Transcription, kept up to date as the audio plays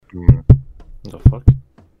The fuck?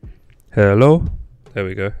 Hello? There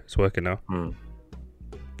we go. It's working now. You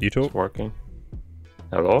It's talk? working.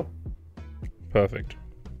 Hello? Perfect.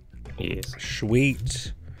 Yes.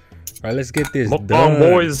 Sweet. Right, let's get this Mukbang done.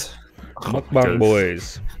 boys! Mukbang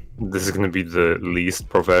boys. This is gonna be the least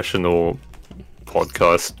professional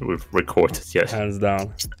podcast we've recorded yet. Hands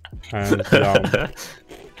down. Hands down.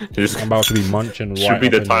 This I'm about to be munching should right be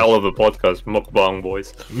up the in title of the podcast, Mukbang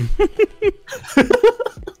boys.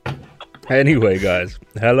 Anyway, guys,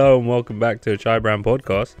 hello and welcome back to CHY Brand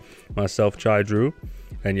Podcast. Myself, CHY Drew,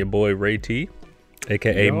 and your boy Ray T,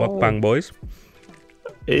 aka Yo. Mukbang Boys.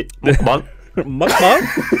 Hey, Mukbang. Mukbang?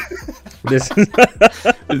 This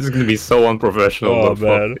This is gonna be so unprofessional. Oh, but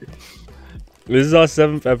man. fuck it. This is our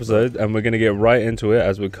 7th episode, and we're going to get right into it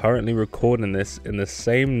as we're currently recording this in the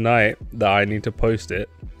same night that I need to post it,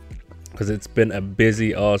 because it's been a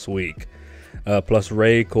busy ass week. Plus,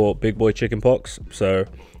 Ray caught big boy chicken pox, so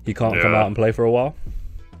he can't come out and play for a while.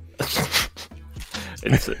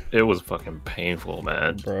 It was fucking painful,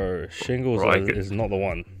 man. Bro, shingles Bro, is not the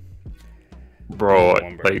one. Bro, Not the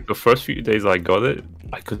one, bro. like the first few days I got it,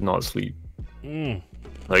 I could not sleep. Mm.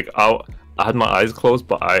 Like I had my eyes closed,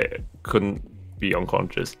 but I couldn't be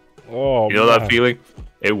unconscious. Oh, You know man. that feeling?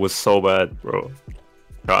 It was so bad, bro.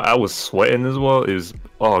 I was sweating as well.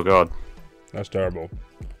 Oh god. That's terrible.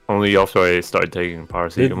 Only after I started taking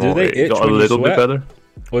paracetamol, they it itch got a when you little bit sweat? better.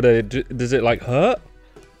 Or does it like hurt?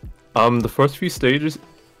 The first few stages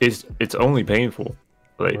it's only painful.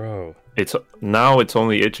 Like Bro. it's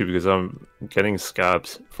only itchy because I'm getting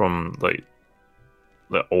scabs from like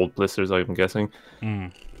the old blisters, I'm guessing.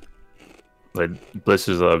 Mm. Like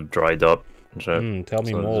blisters that have dried up and shit. Tell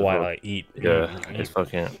me So more it's while rough. I eat. Yeah, it's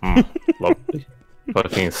fucking lovely.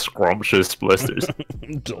 Fucking scrumptious blisters.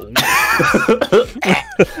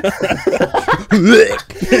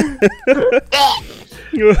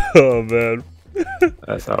 Oh man.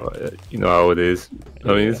 That's how you know how it is. I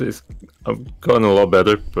mean, it's I've gotten a lot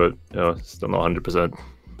better, but still not 100%.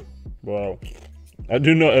 Wow. I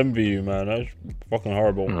do not envy you, man. That's fucking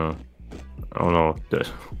horrible. I don't know.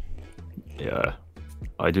 Yeah,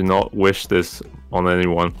 I do not wish this on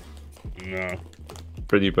anyone. No.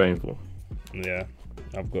 Pretty painful. Yeah.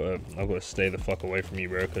 I've got to stay the fuck away from you,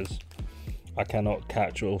 bro, because I cannot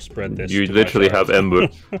catch or spread this. You to literally my have child. Ember.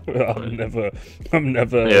 I'm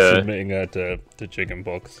never Yeah. submitting her to chicken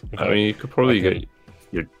pox. I mean, you could probably I can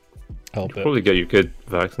get help it. probably get your kid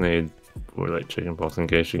vaccinated for like chickenpox in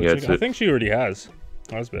case she gets I it. think she already has.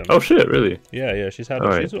 Been. Oh shit! Really? Yeah, she's had.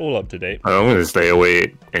 Alright. She's all up to date. I'm gonna stay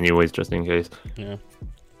away anyways, just in case. Yeah.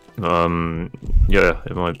 Yeah,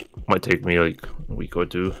 it might take me like a week or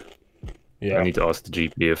two. Yeah. I need to ask the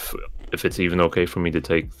GP if it's even okay for me to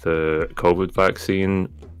take the COVID vaccine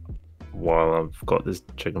while I've got this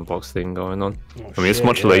chickenpox thing going on. Oh, I mean, it's shit,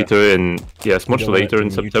 much yeah. later in it's much don't want it later to in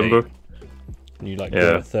mutate. September. You like Yeah.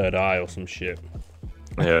 get a third eye or some shit.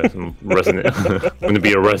 Yeah, some Resident. I'm gonna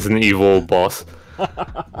be a Resident Evil boss.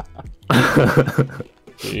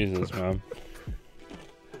 Jesus, man.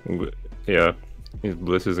 Yeah, these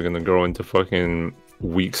blisters are gonna grow into fucking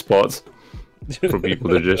weak spots for people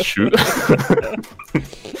to just shoot.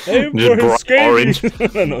 Aim Just for his bright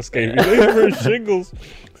scabies. No, not scabies. Aim for his shingles.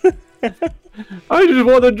 I just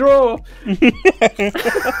want to draw.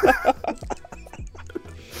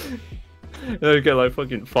 You get like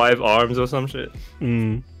fucking 5 arms or some shit.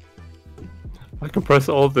 Mm. I can press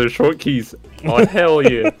all the short keys. Oh hell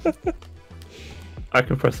yeah! I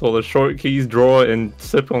can press all the short keys, draw, and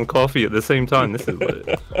sip on coffee at the same time. This is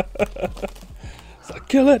lit. It's like,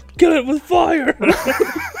 kill it with fire.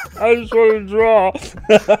 I just want to draw.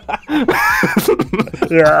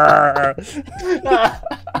 Yeah.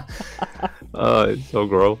 Oh, it's so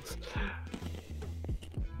gross.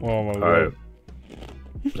 Oh my god. Alright.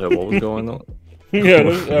 So what was going on? Yeah,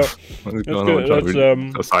 What was going on?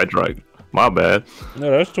 let's, Got sidetracked. My bad. no,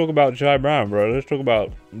 let's talk about CHY Brown, bro. Let's talk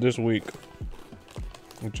about this week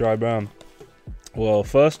with CHY Brown. Well,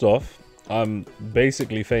 first off, I'm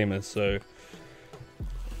basically famous, so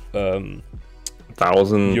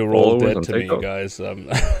 1,000 you're all followers dead on to me, TikTok. guys.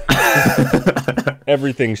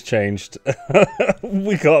 Everything's changed.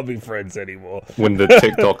 We can't be friends anymore. When the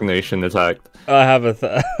TikTok nation attacked. I have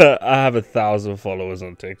I have 1,000 followers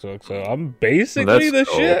on TikTok, so I'm basically Let's the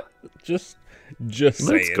go. shit. Just saying.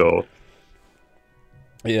 Let's go.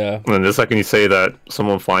 Yeah. And then the second you say that,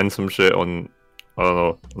 someone finds some shit on, I don't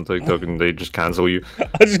know, on TikTok and they just cancel you.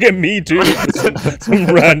 I just get me too. some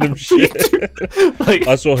random shit. Like,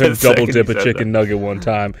 I saw him the double second dip you a said chicken nugget one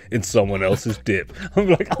time in someone else's dip. I'm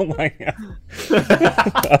like, oh my god.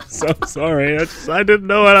 I'm so sorry. I didn't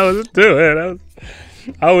know what I was doing.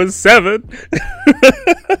 I was 7.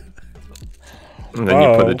 And then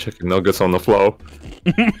you put the chicken nuggets on the floor.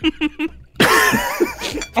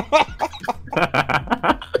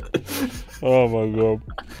 Oh my god.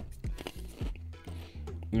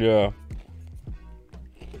 Yeah.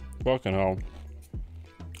 Fucking hell.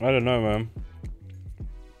 I don't know, man.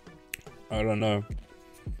 I don't know.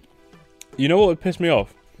 You know what would piss me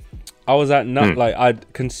off? I was at like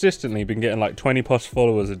I'd consistently been getting like 20 plus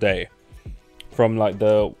followers a day from like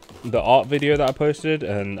the art video that I posted,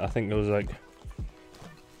 and I think there was like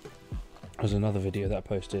another video that I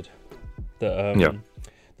posted, the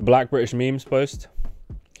Black British memes post.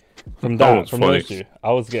 From that, from those two,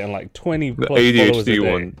 I was getting like 20 plus followers a day. The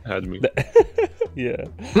ADHD one had me. Yeah.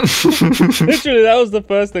 Literally, that was the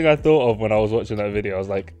first thing I thought of when I was watching that video. I was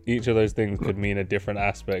like, each of those things could mean a different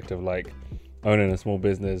aspect of like owning a small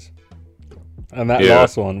business. And that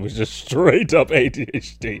last one was just straight up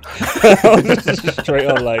ADHD. I was just straight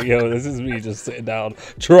on like, yo, this is me just sitting down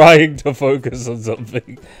trying to focus on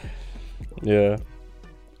something. Yeah.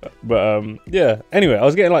 But yeah. Anyway, I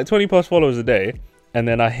was getting like 20 plus followers a day, and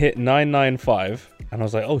then I hit 995, and I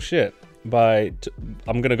was like, oh shit. I'm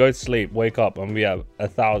gonna go to sleep, wake up, and we have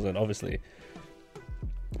 1,000, obviously.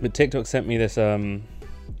 But TikTok sent me this. I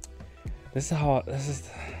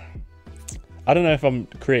don't know if I'm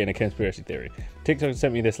creating a conspiracy theory. TikTok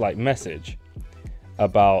sent me this like message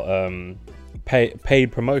about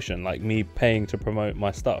paid promotion, like me paying to promote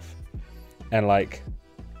my stuff, and like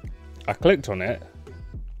I clicked on it,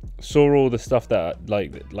 saw all the stuff that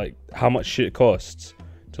like how much shit costs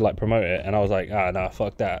to like promote it, and I was like, nah,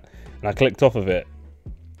 fuck that. And I clicked off of it.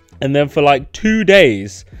 And then for like 2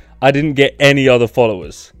 days, I didn't get any other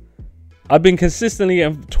followers. I've been consistently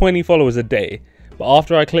getting 20 followers a day. But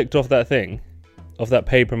after I clicked off that thing, off that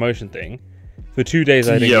paid promotion thing, for 2 days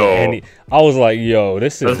I didn't get any. I was like, yo,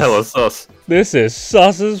 that's hella sus. This is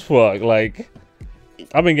sus as fuck. Like,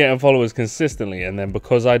 I've been getting followers consistently. And then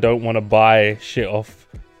because I don't want to buy shit off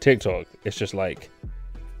TikTok, it's just like,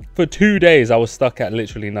 for 2 days, I was stuck at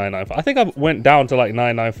literally 995. I think I went down to like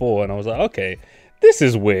 994, and I was like, okay, this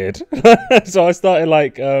is weird. So I started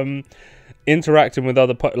like interacting with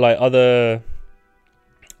other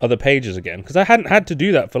pages again, because I hadn't had to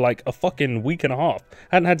do that for like a fucking week and a half.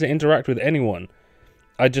 I hadn't had to interact with anyone.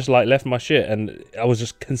 I just like left my shit, and I was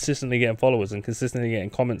just consistently getting followers and consistently getting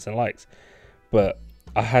comments and likes. But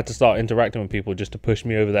I had to start interacting with people just to push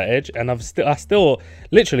me over that edge, and I still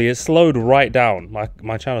literally, it slowed right down.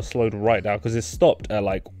 My channel slowed right down because it stopped at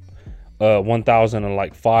like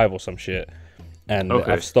 1,005 or some shit, and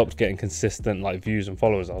I've stopped getting consistent like views and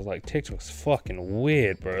followers. I was like, TikTok's fucking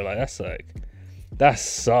weird, bro. Like that's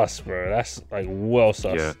sus, bro. That's like well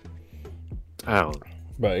sus. Yeah. Ow.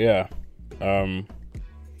 But yeah,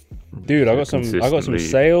 dude, I got some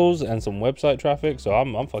sales and some website traffic, so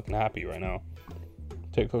I'm fucking happy right now.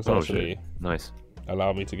 TikTok's actually nice.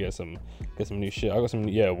 Allowed me to get some new shit. I got some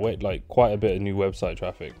like quite a bit of new website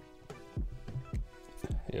traffic.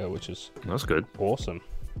 Yeah, which is that's good. Awesome.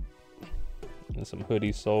 And some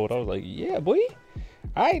hoodies sold. I was like, yeah, boy.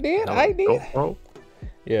 I did.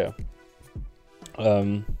 Yeah.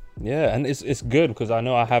 Yeah, and it's good because I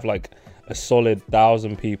know I have like a solid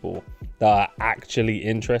 1,000 people that are actually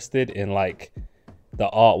interested in like the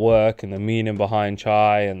artwork and the meaning behind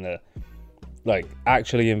CHY and the like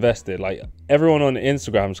actually invested. Like everyone on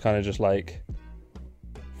Instagram is kind of just like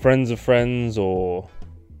friends of friends or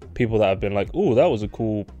people that have been like, oh, that was a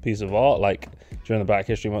cool piece of art, like during the Black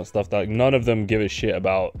History Month stuff. That like none of them give a shit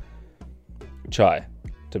about CHY,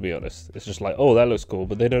 to be honest. It's just like, oh, that looks cool,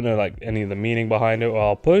 but they don't know like any of the meaning behind it. Or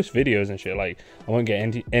I'll post videos and shit, like I won't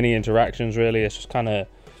get any interactions really. It's just kind of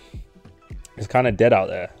dead out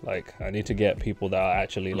there. Like I need to get people that are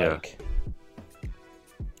actually like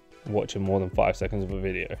watching more than 5 seconds of a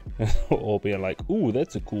video or being like, ooh,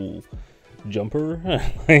 that's a cool jumper,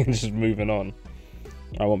 and just moving on.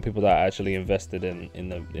 I want people that are actually invested in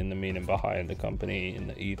the meaning behind the company, in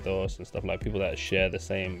the ethos and stuff, like people that share the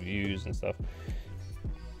same views and stuff.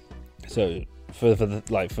 So for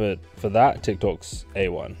that, TikTok's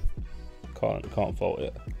A1. Can't fault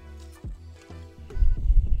it.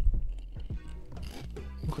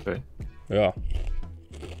 Okay. Yeah.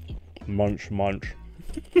 Munch.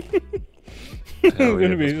 It's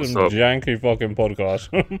gonna be some janky fucking podcast.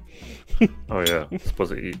 Oh yeah, I'm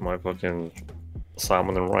supposed to eat my fucking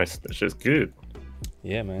salmon and rice. That's just good.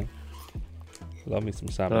 Yeah, man. Love me some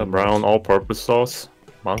salmon. Brown all-purpose sauce.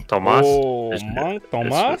 Manque Thomas. Oh, Manque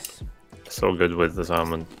Thomas. So good with the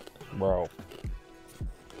salmon, bro.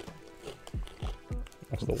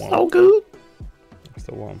 That's the one. So good. That's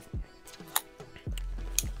the one.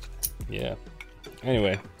 Yeah.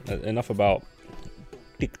 Anyway, enough about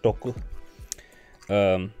TikTok.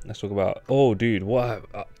 Let's talk about. Oh, dude, what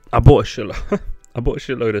I bought a shitload. I bought a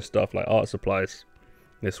shitload of stuff like art supplies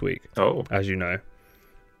this week. Oh, as you know,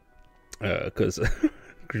 because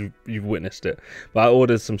you've witnessed it. But I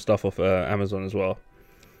ordered some stuff off Amazon as well.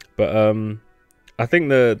 But I think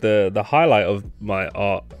the highlight of my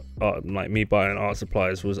art, like me buying art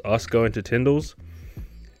supplies, was us going to Tyndall's.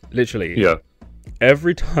 Literally, yeah.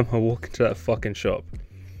 Every time I walk into that fucking shop,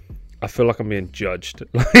 I feel like I'm being judged.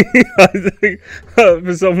 Like, I think,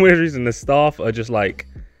 for some weird reason, the staff are just like,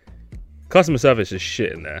 customer service is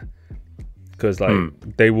shit in there, because like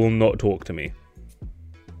they will not talk to me.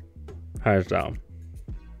 Hands down.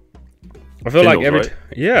 I feel like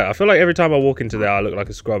I feel like every time I walk into there, I look like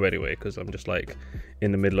a scrub anyway, because I'm just like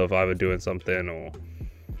in the middle of either doing something or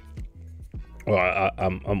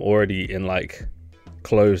I'm already in like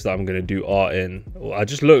clothes that I'm gonna do art in. Or I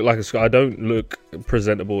just look like a scrub. I don't look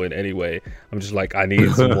presentable in any way. I'm just like, I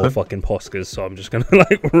need some more fucking Poscas, so I'm just gonna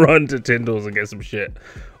like run to Tyndall's and get some shit,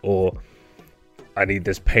 or I need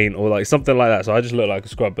this paint or like something like that. So I just look like a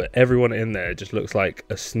scrub, but everyone in there just looks like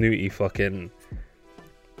a snooty fucking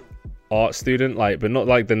art student, like, but not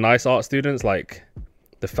like the nice art students, like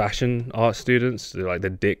the fashion art students. They're like the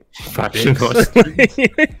dick fashion art students.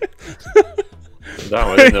 No,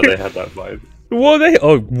 I didn't know they had that vibe.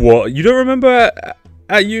 What? You don't remember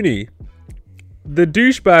at uni? The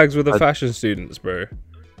douchebags were the fashion students, bro.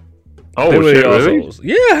 Oh, they were shit, the really? assholes.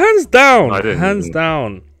 Yeah, hands down. Hands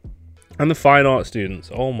down. And the fine art students.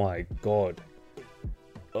 Oh my god.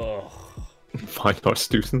 Ugh. Fine art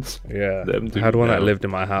students. Yeah. I had one that lived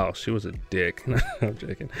in my house. She was a dick. I'm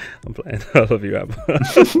joking. I'm playing. I love you, Ab.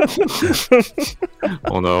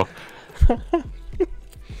 Oh no.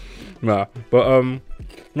 Nah. But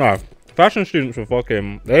no. Fashion students were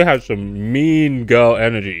fucking, they had some mean girl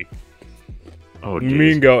energy. Oh, geez.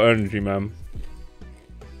 Mean girl energy, man.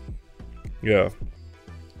 Yeah.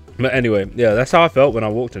 But anyway, yeah, that's how I felt when I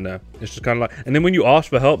walked in there. It's just kind of like, and then when you ask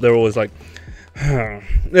for help, they're always like,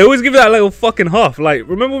 they always give you that little fucking huff. Like,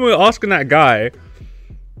 remember when we were asking that guy,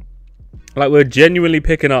 like, we're genuinely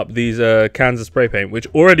picking up these cans of spray paint, which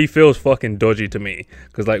already feels fucking dodgy to me.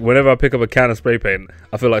 Because, like, whenever I pick up a can of spray paint,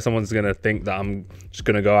 I feel like someone's going to think that I'm just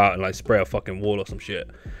going to go out and, like, spray a fucking wall or some shit.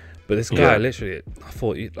 But this guy, literally, I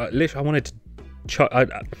thought, like, literally, I wanted to chuck.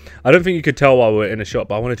 I don't think you could tell while we were in the shop,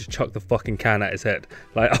 but I wanted to chuck the fucking can at his head.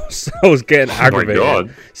 Like, I was getting aggravated. Oh my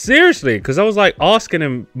God. Seriously, because I was, like, asking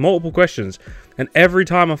him multiple questions. And every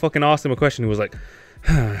time I fucking asked him a question, he was like,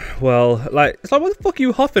 well, like, it's like, what the fuck are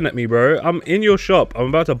you huffing at me, bro? I'm in your shop. I'm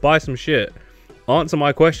about to buy some shit. Answer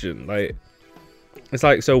my question. Like, it's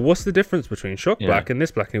like, so what's the difference between Shock Black and this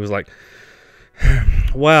black? And he was like,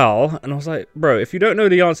 well, and I was like, bro, if you don't know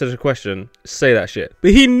the answer to the question, say that shit.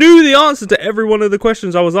 But he knew the answer to every one of the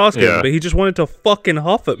questions I was asking, but he just wanted to fucking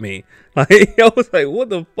huff at me. Like, I was like, what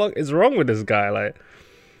the fuck is wrong with this guy? Like,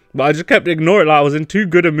 but I just kept ignoring it. Like, I was in too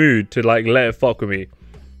good a mood to, like, let it fuck with me.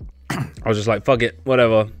 I was just like, fuck it,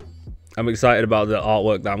 whatever. I'm excited about the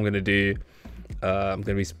artwork that I'm going to do. I'm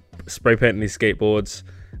going to be spray painting these skateboards.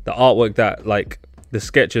 The artwork that, like, the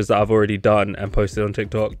sketches that I've already done and posted on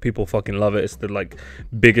TikTok, people fucking love it. It's the, like,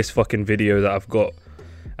 biggest fucking video that I've got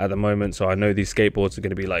at the moment. So I know these skateboards are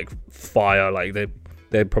going to be, like, fire. Like,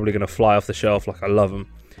 they're probably going to fly off the shelf. Like, I love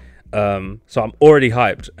them. So I'm already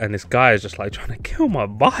hyped. And this guy is just, like, trying to kill my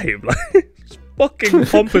vibe. Like, fucking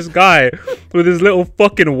pompous guy with his little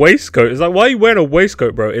fucking waistcoat. It's like, why are you wearing a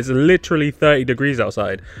waistcoat, bro? It's literally 30 degrees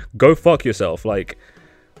outside. Go fuck yourself. Like,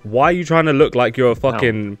 why are you trying to look like you're a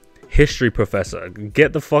fucking history professor?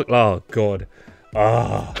 Get the fuck. Oh god.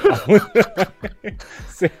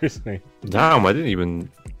 Seriously. Damn, I didn't even.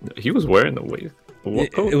 He was wearing the waist.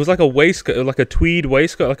 It was like a waistcoat, like a tweed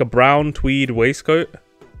waistcoat, like a brown tweed waistcoat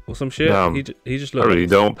or some shit. He just looked. I really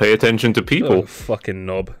don't pay attention to people. Fucking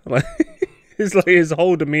knob. Like, it's like his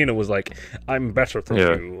whole demeanor was like, I'm better than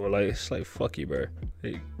you. Or like, it's like, fuck you, bro.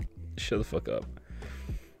 Hey, shut the fuck up.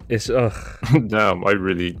 It's Damn, I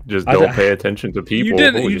really just don't pay attention to people.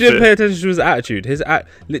 You didn't pay attention to his attitude.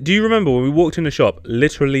 Do you remember when we walked in the shop?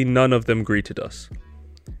 Literally none of them greeted us.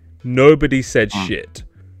 Nobody said shit.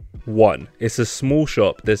 One, it's a small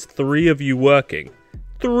shop. There's 3 of you working.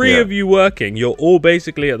 Three of you working. You're all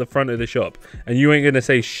basically at the front of the shop, and you ain't gonna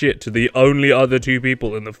say shit to the only other 2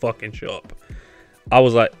 people in the fucking shop. I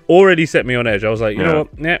was like, already set me on edge. I was like, you know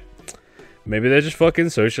what? Maybe they're just fucking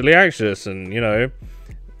socially anxious, and you know,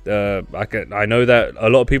 I know that a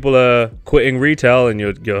lot of people are quitting retail, and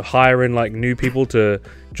you're hiring like new people to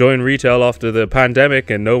join retail after the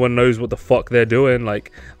pandemic, and no one knows what the fuck they're doing.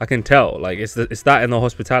 Like, I can tell. Like, it's that in the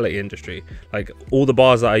hospitality industry. Like, all the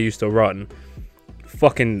bars that I used to run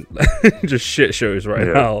fucking just shit shows right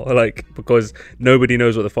now, like, because nobody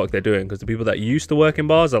knows what the fuck they're doing, because the people that used to work in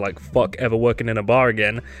bars are like, fuck ever working in a bar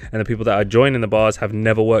again, and the people that are joining the bars have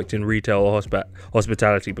never worked in retail or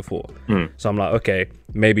hospitality before. So I'm like, okay,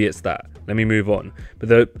 maybe it's that, let me move on. But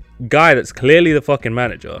the guy that's clearly the fucking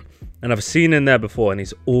manager, and I've seen him there before, and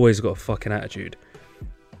he's always got a fucking attitude.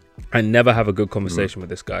 I never have a good conversation with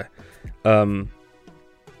this guy.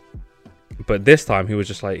 But this time he was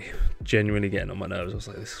just like genuinely getting on my nerves. I was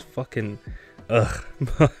like, this fucking ugh.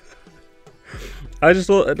 I just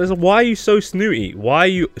thought, why are you so snooty? Why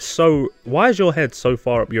is your head so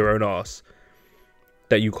far up your own ass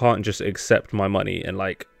that you can't just accept my money and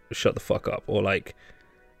like shut the fuck up, or like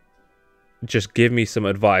just give me some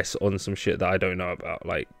advice on some shit that I don't know about?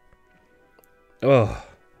 Like, oh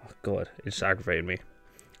god, it just aggravated me.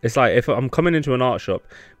 It's like, if I'm coming into an art shop,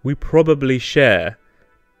 we probably share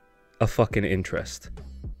a fucking interest,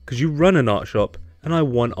 because you run an art shop and I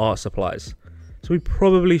want art supplies, so we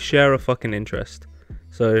probably share a fucking interest.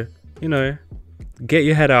 So, you know, get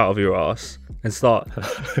your head out of your ass and start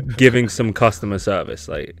giving some customer service.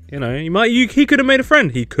 Like, you know, he could have made a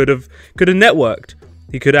friend, he could have networked,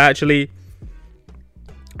 he could actually,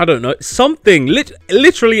 I don't know, something,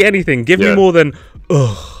 literally anything. Give me more than,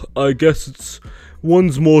 ugh, I guess it's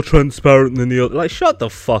one's more transparent than the other. Like, shut the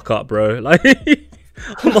fuck up, bro. Like,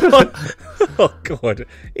 oh god,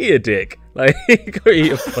 eat a dick. Like, go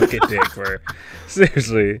eat a fucking dick, bro.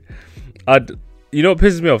 Seriously. You know what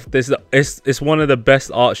pisses me off? It's one of the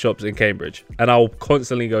best art shops in Cambridge, and I'll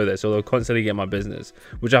constantly go there, so I'll constantly get my business,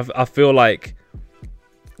 which I feel like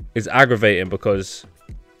is aggravating, because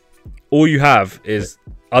all you have is,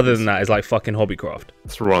 other than that, is like fucking Hobbycraft.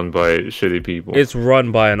 It's run by shitty people. It's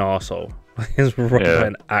run by an arsehole. It's run by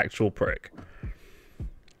an actual prick.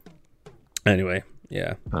 Anyway,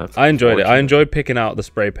 yeah, I enjoyed it. I enjoyed picking out the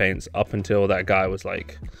spray paints up until that guy was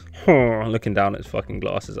like, looking down at his fucking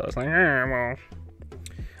glasses. I was like, well,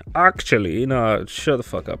 actually, no, shut the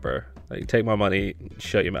fuck up, bro. Like, take my money,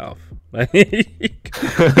 shut your mouth.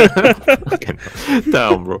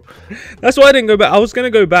 Down, bro. That's why I didn't go back. I was gonna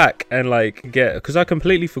go back and like get, because I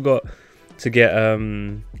completely forgot to get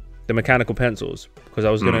the mechanical pencils, because I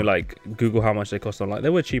was gonna like Google how much they cost online. They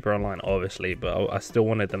were cheaper online, obviously, but I still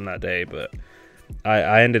wanted them that day. But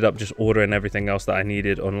I ended up just ordering everything else that I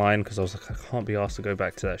needed online, because I was like, I can't be asked to go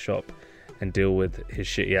back to that shop and deal with his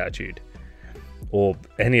shitty attitude, or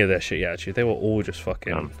any of their shitty attitude. They were all just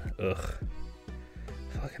fucking ugh.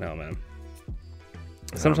 Fucking hell, man.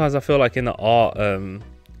 Sometimes I feel like in the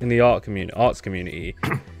arts community,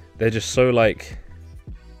 they're just so like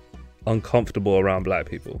uncomfortable around black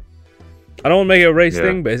people. I don't want to make it a race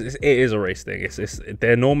thing, but it is a race thing.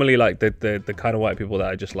 They're normally like the kind of white people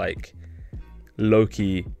that are just like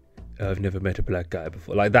low-key, I've never met a black guy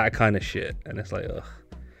before, like that kind of shit. And it's like, ugh.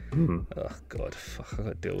 Oh god, fuck, I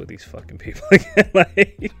gotta deal with these fucking people again.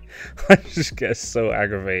 Like, I just get so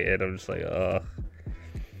aggravated. I'm just like, ugh.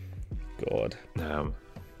 God.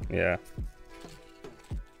 Yeah.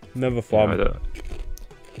 Never fun.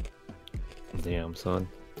 Damn, son.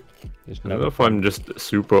 I don't know if I'm just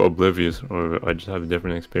super oblivious, or I just have a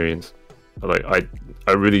different experience. Like,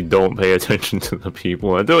 I really don't pay attention to the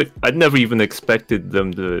people. I never even expected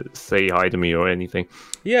them to say hi to me or anything.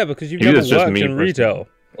 Yeah, because you've never worked in retail.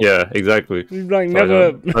 Yeah, exactly. You've like never.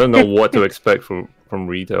 I don't know what to expect from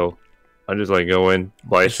retail. I just like go in,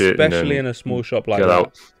 buy shit, especially in a small shop like that.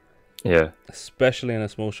 Out. Yeah. Especially in a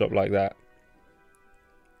small shop like that.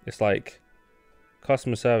 It's like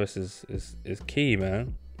customer service is key,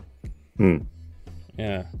 man.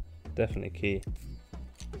 Yeah, definitely key.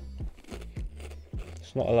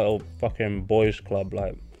 It's not a little fucking boys club,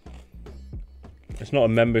 like it's not a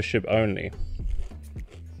membership only.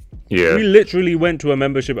 Yeah. We literally went to a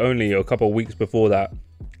membership only a couple of weeks before that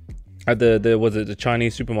at the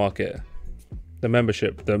Chinese supermarket. The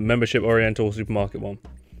membership Oriental supermarket one.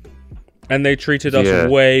 And they treated us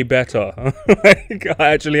way better. Like, I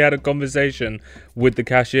actually had a conversation with the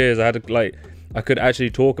cashiers. I could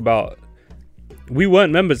actually talk about. We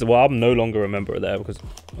weren't members. Well, I'm no longer a member there, because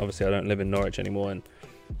obviously I don't live in Norwich anymore. And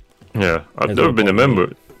yeah, I've never been a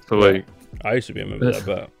member. So like, I used to be a member there,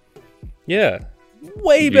 but yeah,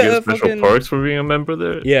 way better. You get special perks for being a member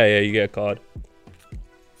there. Yeah, you get a card.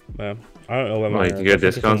 I don't know where you get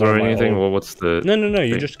discounts or anything. Well, what's the? No.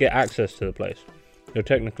 You just get access to the place. You're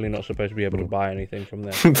technically not supposed to be able to buy anything from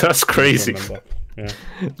there. That's crazy. Yeah.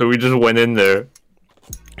 So we just went in there.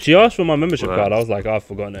 She asked for my membership card. I was like, I've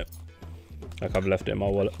forgotten it. Like, I've left it in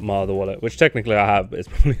my other wallet, which technically I have, but it's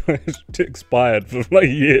probably expired for like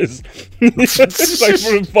years. It's like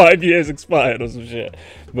for 5 years expired or some shit.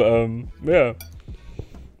 But yeah.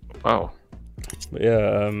 Wow. But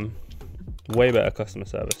yeah, way better customer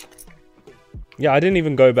service. Yeah, I didn't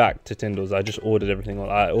even go back to Tyndall's. I just ordered everything on.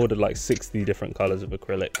 I ordered like 60 different colors of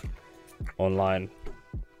acrylic online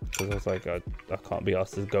because I was like, I can't be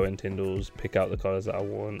asked to go in Tyndall's, pick out the colors that I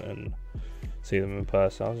want, and see them in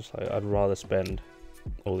person. I was just like, I'd rather spend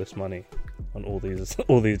all this money on all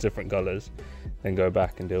these different colors than go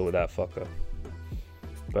back and deal with that fucker.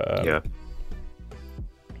 But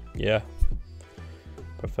yeah,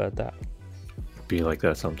 preferred that. Be like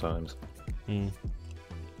that sometimes.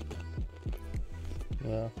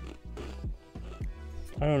 Yeah.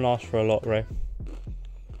 I don't ask for a lot, Ray.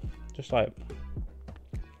 Just like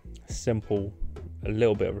simple, a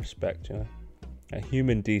little bit of respect, you know, a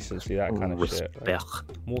human decency, that kind of shit. Like,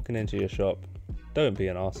 walking into your shop, don't be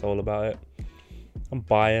an asshole about it. I'm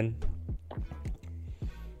buying.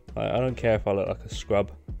 I don't care if I look like a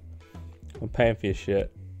scrub. I'm paying for your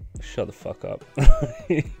shit. Shut the fuck up.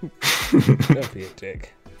 Don't be a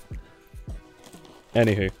dick.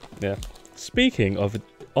 Anywho, yeah. Speaking of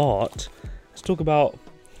art, let's talk about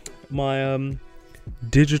my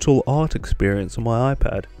digital art experience on my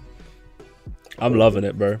iPad. I'm loving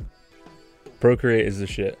it, bro. Procreate is the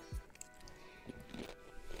shit.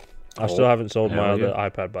 I still haven't sold my other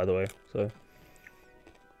iPad, by the way. So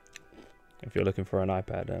if you're looking for an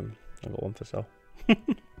iPad, I got one for sale.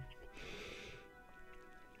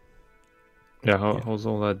 Yeah, how's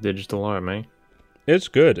all that digital art, man? It's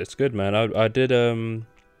good, man. I did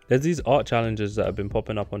there's these art challenges that have been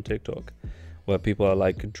popping up on TikTok where people are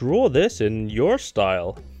like, draw this in your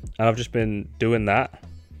style, and I've just been doing that.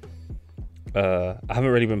 I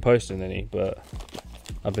haven't really been posting any, but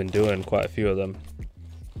I've been doing quite a few of them,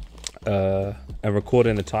 and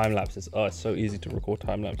recording the time lapses. Oh, it's so easy to record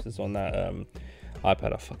time lapses on that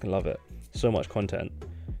iPad. I fucking love it. So much content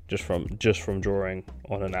just from drawing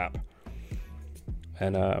on an app.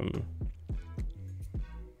 And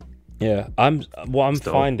yeah, I'm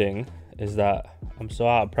finding is that I'm so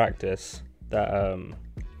out of practice that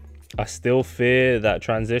I still fear that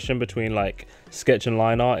transition between like sketch and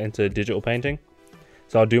line art into digital painting.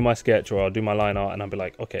 So I'll do my sketch or I'll do my line art and I'll be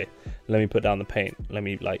like, okay, let me put down the paint. Let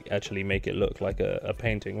me like actually make it look like a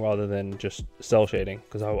painting rather than just cell shading,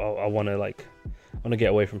 because I want to get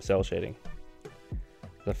away from cell shading.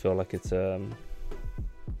 I feel like it's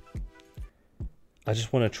I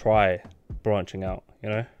just want to try branching out, you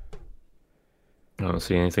know? I don't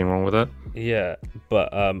see anything wrong with that. Yeah,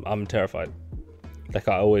 but I'm terrified. Like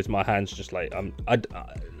my hands just like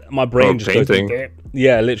my brain just painting. Goes.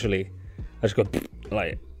 Yeah, literally. I just go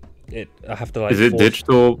like it. I have to like. Is it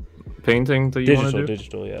digital painting that you want to do?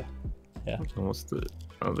 Digital, yeah. So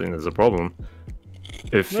I don't think there's a problem.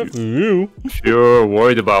 If you're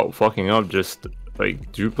worried about fucking up, just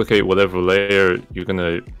like duplicate whatever layer you're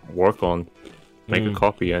gonna work on, make a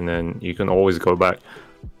copy, and then you can always go back.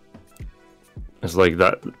 It's like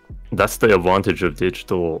that. That's the advantage of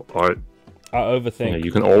digital art. I overthink. Yeah,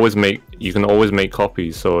 you can always make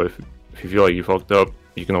copies. So if you feel like you fucked up,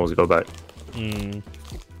 you can always go back. You're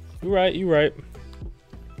right. Yeah.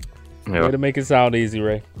 Way to make it sound easy,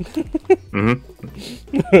 Ray.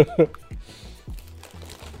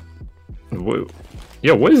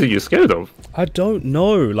 Yeah, what is it you're scared of? I don't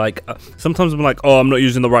know. Like sometimes I'm like, oh, I'm not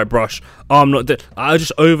using the right brush. Oh, I'm not. I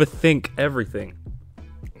just overthink everything.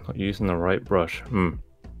 Not using the right brush.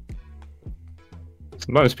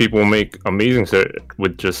 Sometimes people make amazing set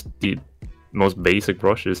with just the most basic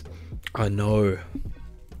brushes. I know.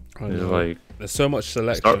 Like there's so much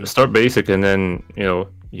selection. Start basic, and then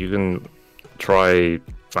you can try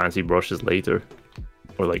fancy brushes later,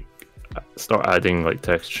 or like start adding like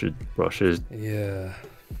textured brushes. Yeah,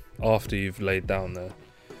 after you've laid down the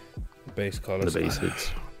base colors, the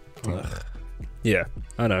basics. Yeah,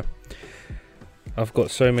 I know. I've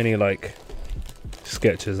got so many like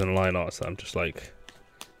sketches and line arts that I'm just like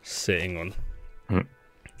sitting on.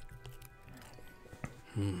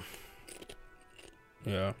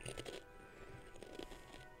 Yeah.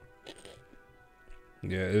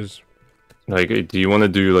 Yeah, it is. Like, do you want to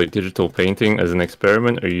do like digital painting as an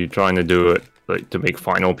experiment, or are you trying to do it like to make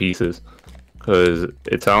final pieces? Because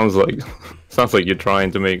it sounds like you're trying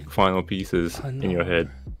to make final pieces in your head.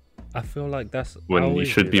 I feel like that's when you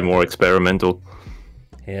should be more experimental.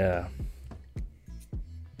 Yeah.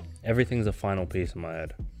 Everything's a final piece in my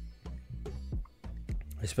head.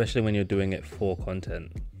 Especially when you're doing it for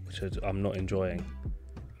content, which I'm not enjoying.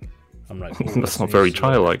 I'm like, that's not very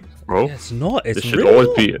childlike, bro. Yeah, it's not. It's There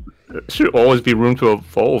should always be room to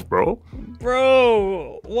evolve, bro.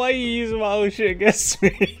 Bro, why are you using my own shit against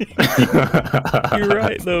me? You're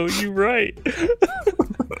right, though. You're right.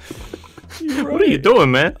 What are you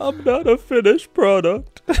doing, man? I'm not a finished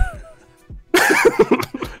product.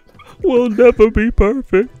 We'll never be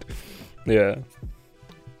perfect. Yeah.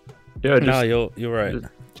 Yeah, just, No, you're right.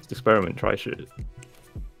 Just experiment, try shit.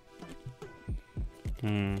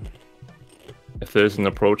 If there's an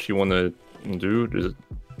approach you want to do, just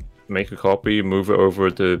make a copy, move it over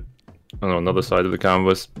to another side of the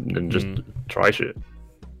canvas, and just try shit.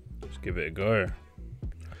 Just give it a go.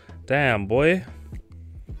 Damn, boy.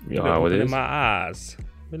 Yeah, really how it opening is. my eyes.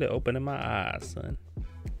 Really opening my eyes, son.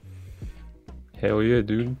 Hell yeah,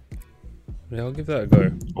 dude. Yeah, I'll give that a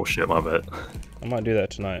go. Oh shit, my bad. I might do that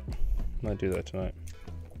tonight.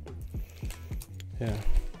 Yeah.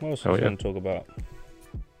 What else was I going to talk about?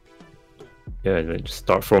 Yeah, just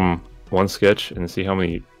start from one sketch and see how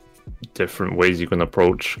many different ways you can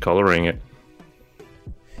approach coloring it.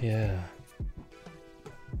 Yeah.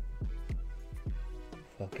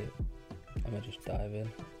 Fuck it. I'm gonna just dive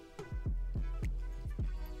in.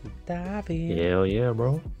 Dive in. Hell yeah,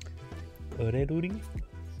 bro.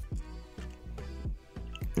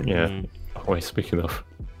 Yeah. Oh, wait, speaking of,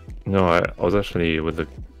 no, I was actually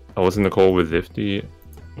I was in the call with Ifty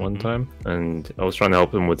one time, and I was trying to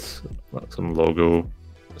help him with some logo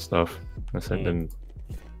stuff. I sent him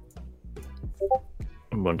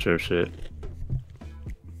a bunch of shit.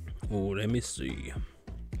 Oh, let me see.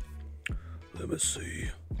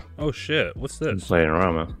 Oh shit! What's this? Playing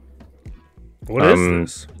around, man. What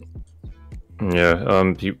is this?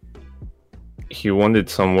 Yeah. He wanted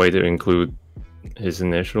some way to include his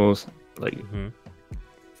initials, like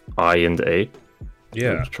I and A.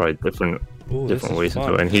 Yeah. Tried different ways to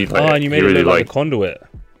do it, and he and you made it really look like a conduit.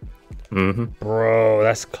 Mm-hmm. Bro,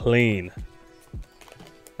 that's clean.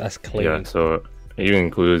 Yeah, so he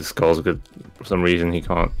included skulls because for some reason he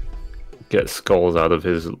can't get skulls out of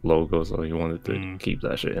his logo, so he wanted to keep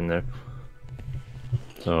that shit in there.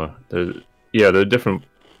 So there are different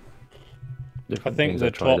I think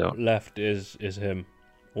the top left is him,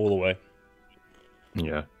 all the way.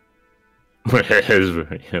 Yeah. It is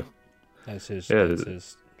very him. That's his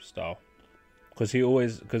style. Because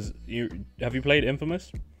have you played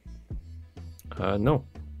Infamous? No.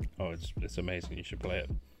 Oh, it's amazing. You should play it.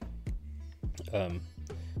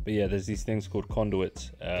 But yeah, there's these things called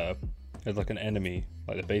conduits. There's like an enemy,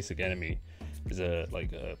 like the basic enemy is a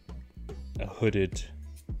hooded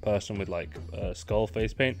person with like skull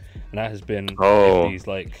face paint, and that has been these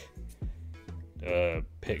like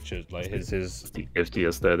pictures, like his the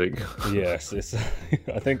aesthetic. Yes, it's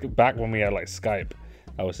I think back when we had like Skype,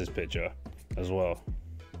 that was his picture as well.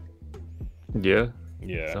 Yeah.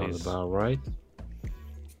 Sounds about right.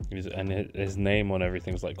 And his name on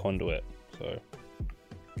everything's like conduit, so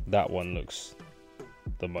that one looks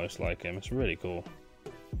the most like him. It's really cool.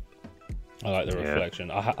 I like the reflection.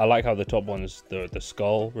 I like how the top one's the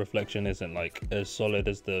skull reflection isn't like as solid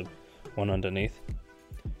as the one underneath.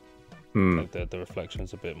 Like the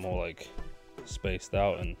reflection's a bit more like spaced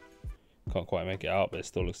out and can't quite make it out, but it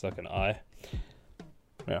still looks like an eye.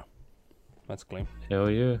 Yeah, that's clean. Hell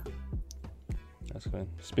yeah. That's clean.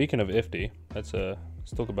 Speaking of Ifty, let's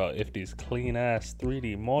talk about Ifty's clean ass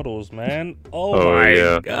 3D models, man. Oh my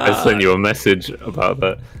god! I sent you a message about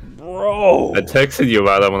that, bro. I texted you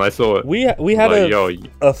about that when I saw it. We had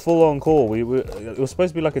a full on call. It was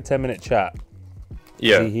supposed to be like a 10-minute chat.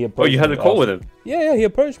 Yeah. You had a call with him? Yeah. He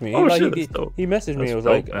approached me. Oh, he messaged me. That's He was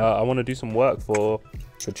dope, like, I want to do some work for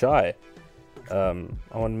CHY. I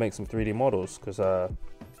want to make some 3D models because I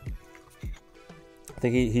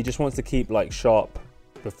think he just wants to keep like sharp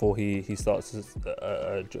before he starts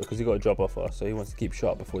because he got a job offer, so he wants to keep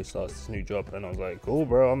sharp before he starts this new job. And I was like, cool,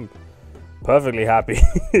 bro, I'm perfectly happy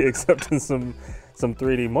accepting some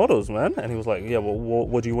 3D models, man. And he was like, yeah, well,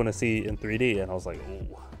 what do you want to see in 3D? And I was like,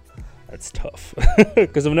 oh, that's tough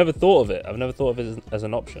because I've never thought of it. I've never thought of it as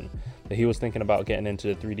an option. But he was thinking about getting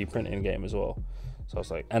into the 3D printing game as well. So I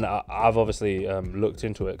was like, and I've obviously looked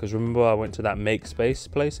into it because remember I went to that Make Space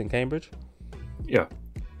place in Cambridge. Yeah.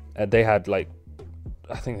 And they had like,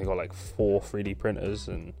 I think they got like 4 3D printers,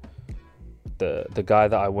 and the guy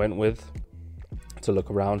that I went with to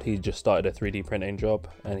look around, he just started a 3D printing job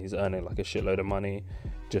and he's earning like a shitload of money.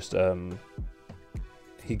 Just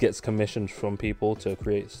he gets commissions from people to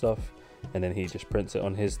create stuff, and then he just prints it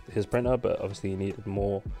on his printer. But obviously he needed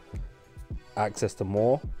more access to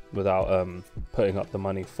more without putting up the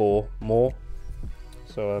money for more.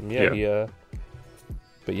 So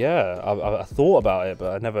but yeah, I thought about it,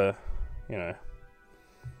 but I never, I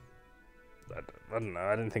don't know,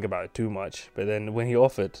 I didn't think about it too much. But then when he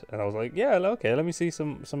offered, and I was like, yeah, okay, let me see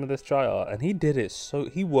some of this CHY art. And he did it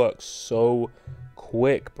he worked so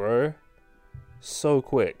quick, bro. So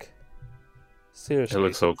quick. Seriously. It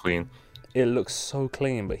looks so clean. It looks so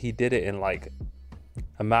clean, but he did it in like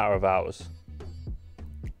a matter of hours.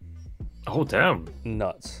 Oh damn.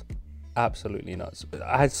 Nuts. Absolutely nuts.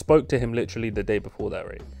 I had spoke to him literally the day before that,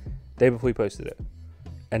 right? Day before he posted it.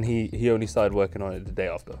 And he only started working on it the day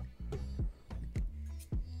after.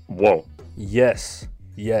 Whoa. Yes.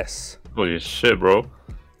 Holy shit, bro.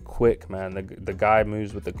 Quick, man. The guy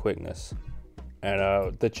moves with the quickness.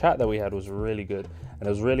 And the chat that we had was really good. And it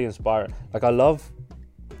was really inspiring. Like, I love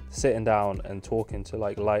sitting down and talking to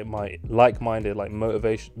like-minded, like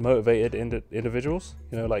motivated individuals.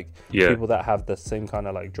 You know, like people that have the same kind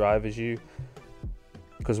of like drive as you.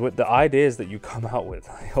 Because with the ideas that you come out with,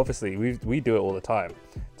 like, obviously we do it all the time,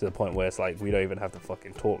 to the point where it's like we don't even have to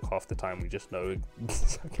fucking talk half the time. We just know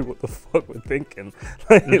exactly what the fuck we're thinking.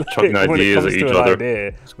 Chucking ideas at each other.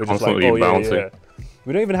 Idea, we're constantly just like, bouncing. yeah.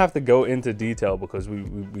 We don't even have to go into detail because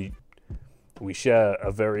we share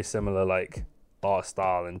a very similar like art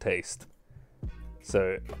style and taste.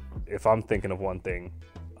 So if I'm thinking of one thing,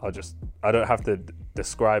 I don't have to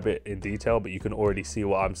describe it in detail, but you can already see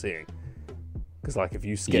what I'm seeing. Because like if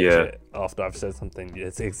you sketch it after I've said something,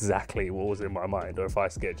 it's exactly what was in my mind. Or if I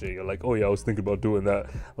sketch it, you're like, oh yeah, I was thinking about doing that.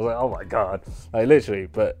 I was like, oh my god, like literally.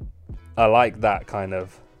 But I like that kind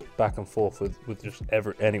of back and forth with just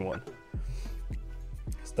anyone.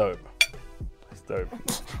 It's dope.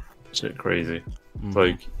 Shit, crazy.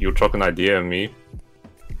 Like you'll chuck an idea at me,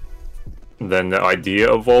 then the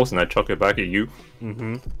idea evolves, and I chuck it back at you,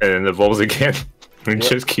 and then it evolves again. We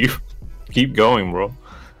just keep going, bro.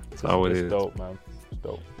 It's dope, man. It's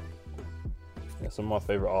dope. Yeah, some of my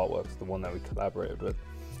favorite artworks, the one that we collaborated with.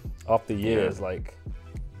 After years, like,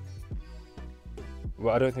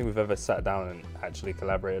 well, I don't think we've ever sat down and actually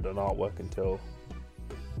collaborated on artwork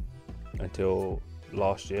until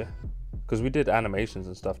last year, because we did animations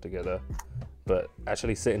and stuff together. But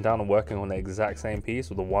actually sitting down and working on the exact same piece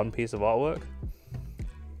with the one piece of artwork,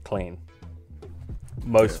 clean.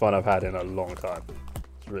 Most fun I've had in a long time.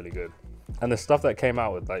 It's really good. And the stuff that came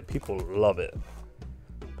out with, like, people love it.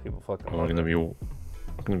 People fucking love it. We're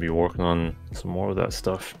gonna be working on some more of that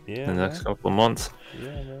stuff in the next couple of months.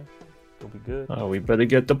 Yeah, man. It'll be good. We better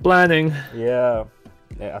get the planning. Yeah,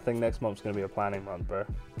 I think next month's gonna be a planning month, bro.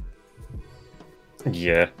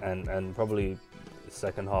 Yeah. And probably the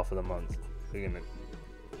second half of the month, we're gonna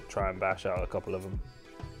try and bash out a couple of them.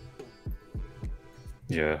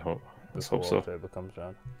 Yeah, let's hope so. October comes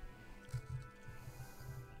around.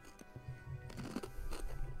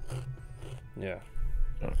 Yeah.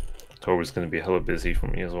 October's gonna be hella busy for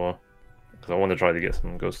me as well, because I want to try to get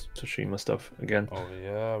some Ghost of Tsushima stuff again. Oh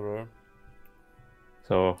yeah, bro.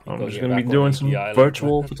 So I'm just gonna be doing some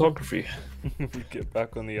virtual photography. Get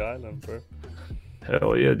back on the island, bro.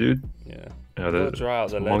 Hell yeah, dude. Yeah.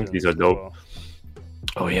 The monkeys are dope. Well.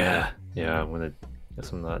 Oh yeah, I'm gonna get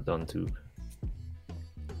some of that done too.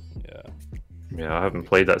 Yeah, I haven't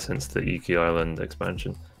played that since the Iki Island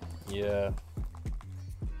expansion. Yeah.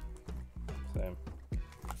 Same.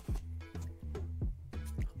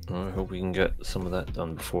 I hope we can get some of that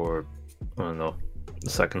done before, I don't know, the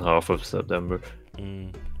second half of September.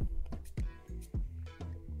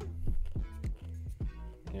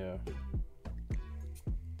 Yeah.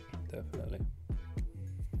 Definitely.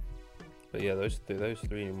 But yeah, those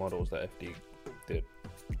three models that FD did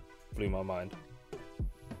blew my mind.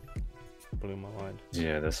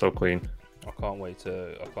 Yeah, they're so clean. I can't wait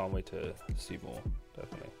to see more.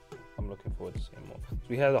 Definitely, I'm looking forward to seeing more. So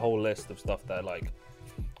we had a whole list of stuff that like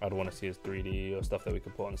I'd want to see as 3D or stuff that we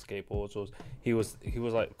could put on skateboards. Or he was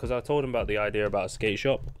like, because I told him about the idea about a skate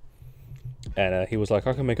shop, and he was like,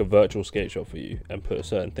 I can make a virtual skate shop for you and put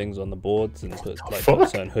certain things on the boards and put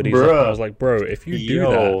certain hoodies up. And I was like, bro, if you do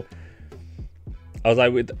that. I was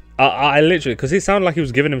like, I literally, because he sounded like he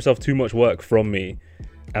was giving himself too much work from me.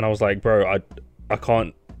 And I was like, bro, I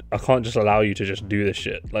can't just allow you to just do this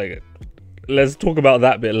shit. Like, let's talk about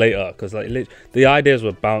that bit later, because like the ideas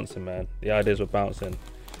were bouncing, man. The ideas were bouncing.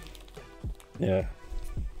 Yeah,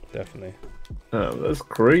 definitely. Oh, that's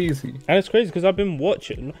crazy. And it's crazy because I've been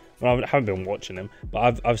watching. Well, I haven't been watching him,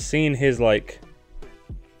 but I've seen his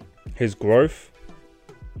growth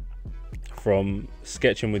from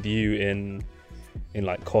sketching with you in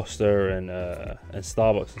like Costa and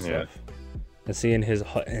Starbucks and stuff. And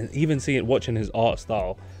seeing watching his art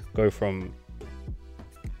style go from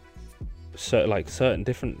certain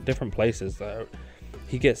different places that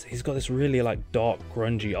he's got this really like dark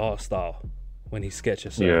grungy art style when he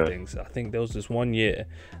sketches certain things. I think there was this one year,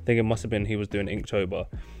 I think it must have been he was doing Inktober,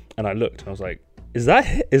 and I looked and I was like, is that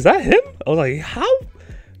him? I was like, how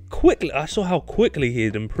quickly I saw how quickly he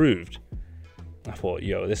had improved. I thought,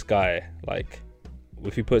 yo, this guy, like,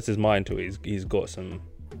 if he puts his mind to it, he's got some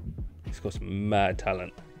mad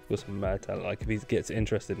talent. Like, if he gets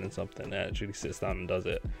interested in something and actually sits down and does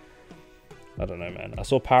it, I don't know, man. I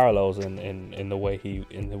saw parallels in the way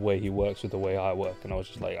he works with the way I work, and I was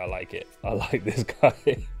just like, I like it. I like this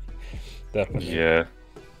guy. Definitely. Yeah.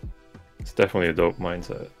 It's definitely a dope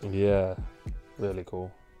mindset. Yeah. Really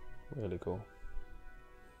cool. Really cool.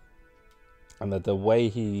 And the way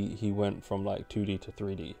he went from like 2D to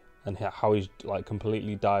 3D, and how he's like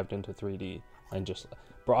completely dived into 3D, and just,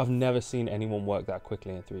 bro, I've never seen anyone work that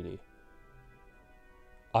quickly in 3D.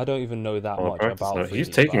 I don't even know that much about 3D. He's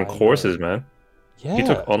taking courses, man. Yeah. He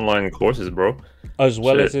took online courses, bro. As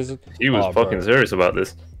well as his... He was fucking serious about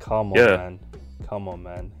this. Come on, man. Come on,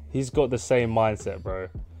 man. He's got the same mindset, bro.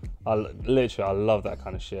 I love that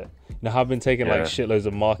kind of shit. You know how I've been taking like shitloads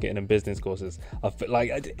of marketing and business courses. I feel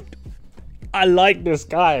like I like this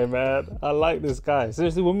guy, man. I like this guy.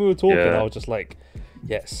 Seriously, when we were talking, I was just like,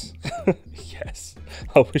 yes. Yes.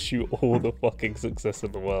 I wish you all the fucking success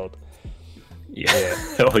in the world. Yeah.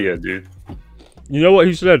 Hell yeah, dude. You know what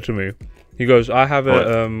he said to me? He goes, I have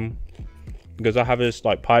this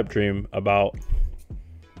like pipe dream about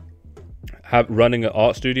running an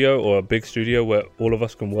art studio or a big studio where all of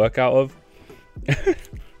us can work out of.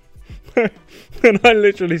 And I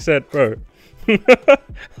literally said, bro,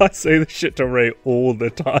 I say this shit to Ray all the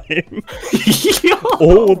time.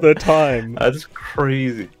 All the time. That's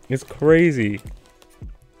crazy. It's crazy.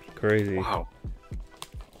 Crazy. Wow.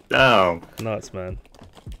 Damn. Nuts, man.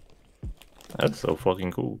 That's so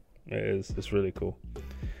fucking cool. It is. It's really cool.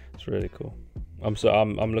 It's really cool. I'm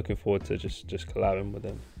looking forward to just collabing with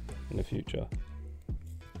him in the future.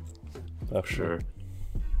 Sure.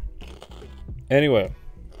 Anyway,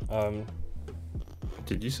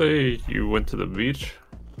 did you say you went to the beach?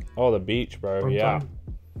 Oh, the beach, bro. Yeah.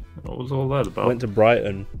 What was all that about? Went to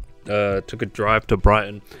Brighton. Took a drive to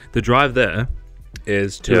Brighton. The drive there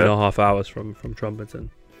is 2.5 hours from Trumpington.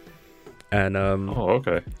 And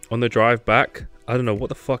okay. On the drive back, I don't know what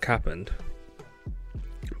the fuck happened,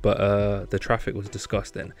 but the traffic was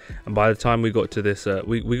disgusting. And by the time we got to this,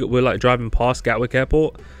 we're like driving past Gatwick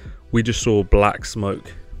Airport, we just saw black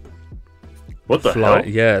smoke. What the hell?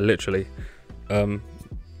 Yeah, literally.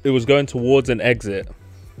 It was going towards an exit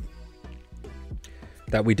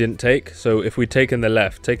that we didn't take. So if we'd taken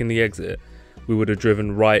the exit, we would have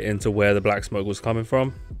driven right into where the black smoke was coming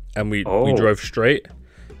from, and we drove straight.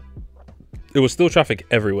 It was still traffic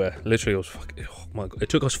everywhere. Literally, it was fucking. Oh my god! It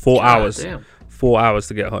took us 4 hours. Damn. 4 hours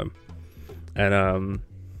to get home, and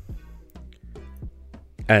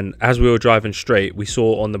as we were driving straight, we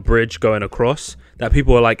saw on the bridge going across that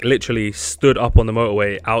people were like literally stood up on the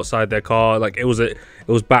motorway outside their car. Like it was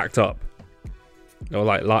backed up. It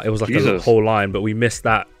was like a whole line, but we missed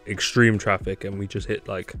that extreme traffic and we just hit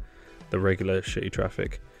like the regular shitty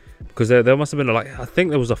traffic. Because there must have been I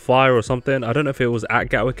think there was a fire or something. I don't know if it was at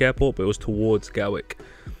Gatwick Airport, but it was towards Gatwick.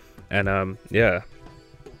 And yeah,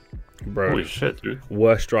 bro, holy shit, dude,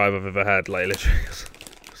 worst drive I've ever had. Like literally,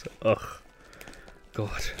 ugh,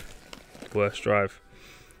 god, worst drive.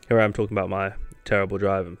 Here I am talking about my terrible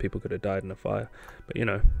drive, and people could have died in a fire. But you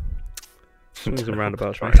know, swings and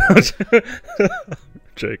roundabouts, right?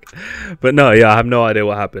 Joke. But no, yeah, I have no idea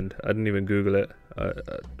what happened. I didn't even Google it.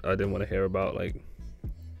 I didn't want to hear about like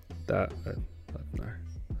that. No,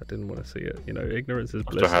 I didn't want to see it. You know, ignorance is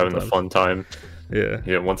bliss. After having a fun time. Yeah.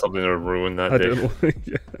 Yeah, want something to ruin that day.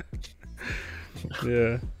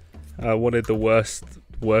 Yeah. I wanted the worst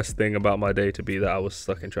thing about my day to be that I was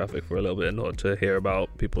stuck in traffic for a little bit, and not to hear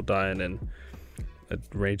about people dying in a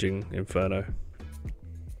raging inferno.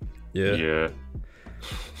 Yeah. Yeah.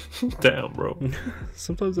 Damn, bro.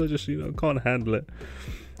 Sometimes I just, can't handle it.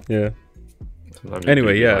 Yeah.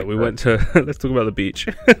 Anyway, yeah, we went to let's talk about the beach.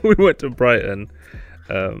 We went to Brighton.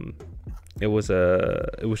 It was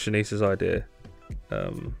Shanice's idea,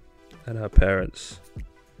 and her parents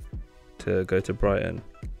to go to Brighton.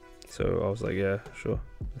 So I was like, yeah, sure,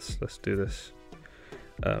 let's do this.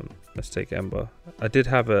 Let's take Ember. I did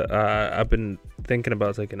have I've been thinking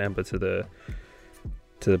about taking Ember to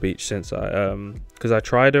the beach since because I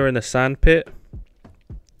tried her in the sand pit.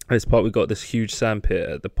 This part, we got this huge sand pit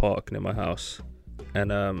at the park near my house,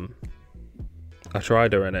 and I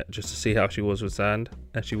tried her in it just to see how she was with sand,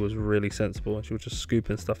 and she was really sensible, and she was just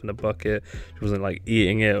scooping stuff in the bucket. She wasn't like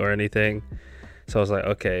eating it or anything. So I was like,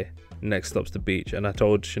 okay, next stop's the beach. And I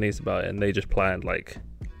told Shanice about it, and they just planned like,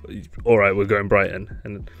 all right, we're going Brighton.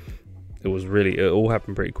 And it all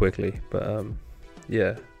happened pretty quickly. But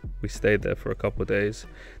yeah, we stayed there for a couple of days.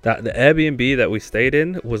 The Airbnb that we stayed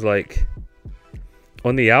in was like,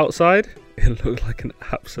 on the outside, it looked like an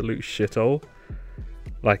absolute shithole.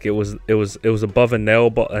 Like it was above a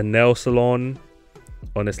nail salon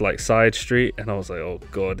on this like side street, and I was like, oh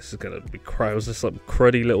god, this is gonna be crud. It was this like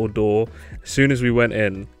cruddy little door. As soon as we went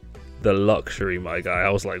in, the luxury, my guy. I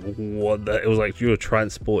was like, what the? It was like you were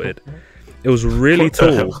transported. It was really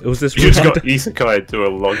tall. It was this. You just got isekai to a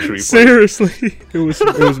luxury place. Seriously, it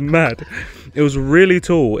was mad. It was really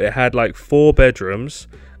tall. It had like 4 bedrooms,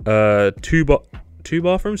 two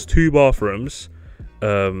bathrooms,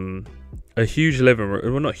 a huge living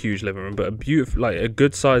room. Well, not huge living room, but a beautiful, like a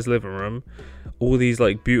good sized living room. All these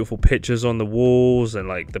like beautiful pictures on the walls, and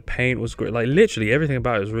like the paint was great. Like literally everything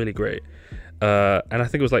about it was really great. And I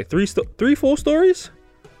think it was like 4 stories.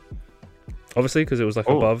 Obviously, because it was like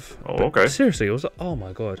above. Oh, okay. Seriously, it was like, oh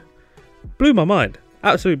my god, blew my mind.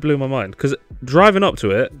 Absolutely blew my mind. Because driving up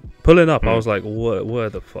to it, pulling up, I was like, where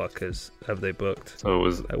the fuck have they booked? So it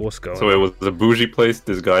was. Like, what's going on? So it was a bougie place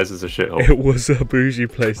disguised as a shithole. It was a bougie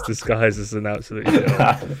place disguised as an absolute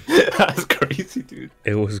shithole. That's crazy, dude.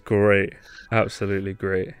 It was great. Absolutely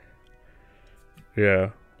great. Yeah,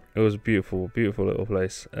 it was beautiful little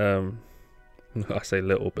place. I say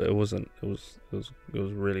little, but it wasn't. It was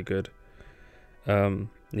really good.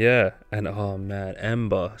 Yeah, and oh man,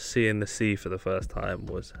 Ember seeing the sea for the first time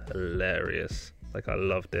was hilarious. Like, I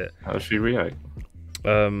loved it. How did she react?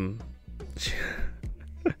 I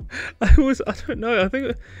don't know. I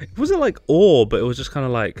think it wasn't like awe, but it was just kind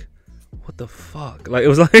of like, what the fuck? Like, it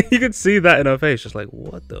was like you could see that in her face, just like,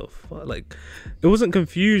 what the fuck? Like, it wasn't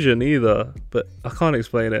confusion either, but I can't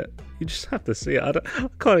explain it. You just have to see it. I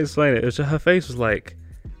can't explain it. It was just, her face was like,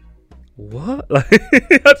 what? Like,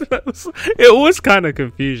 it was kind of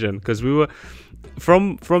confusion, because we were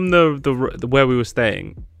from the where we were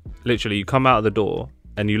staying. Literally, you come out of the door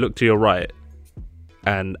and you look to your right,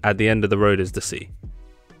 and at the end of the road is the sea.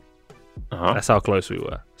 That's how close we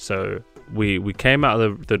were. So we came out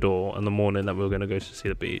of the door in the morning that we were going to go to see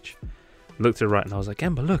the beach. Looked to the right and I was like,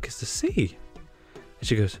 Ember, look, it's the sea. And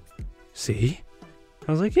she goes, sea?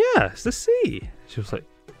 I was like, yeah, it's the sea. She was like,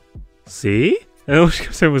 sea? And all she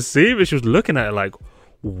kept saying was sea, but she was looking at it like,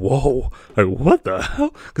 whoa, like, what the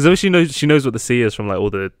hell? Because she knows what the sea is from like all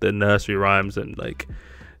the nursery rhymes and like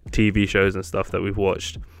TV shows and stuff that we've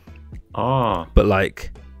watched. But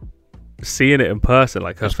like seeing it in person,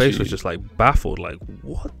 like her face was just like baffled, like,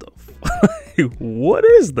 what the fuck? What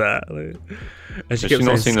is that? Like, and she kept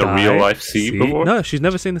not seen the real life sea before? No, she's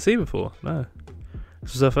never seen the sea before. No,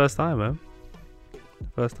 this was her first time, man.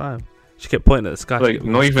 First time. She kept pointing at the sky. Like,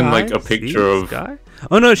 not even sky? Like a picture of sky?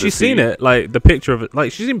 Oh no, she's seen it. Like the picture of it.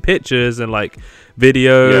 Like she's seen pictures and like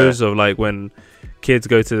videos of like when kids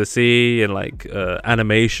go to the sea and like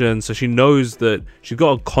animation. So she knows that she's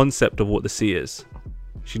got a concept of what the sea is.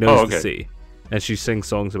 She knows the sea, and she sings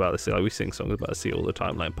songs about the sea. Like we sing songs about the sea all the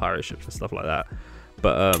time, like pirate ships and stuff like that.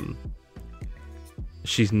 But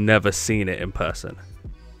she's never seen it in person.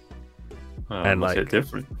 And like, hit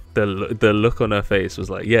different. The look on her face was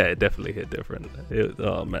like, yeah, it definitely hit different.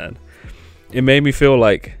 Oh man, it made me feel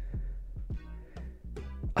like,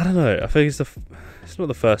 I don't know. I think it's not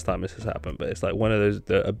the first time this has happened, but it's like one of those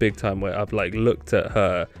a big time where I've like looked at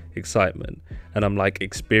her excitement and I'm like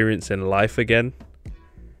experiencing life again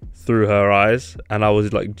through her eyes, and I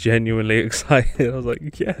was like genuinely excited. I was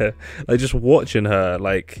like, yeah, like just watching her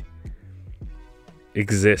like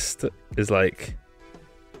exist is like,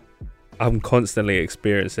 I'm constantly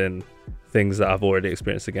experiencing things that I've already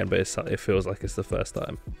experienced again, but it feels like it's the first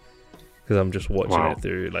time because I'm just watching it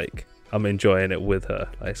through, like I'm enjoying it with her.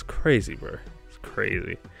 Like, it's crazy, bro. It's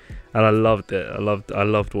crazy, and I loved it. I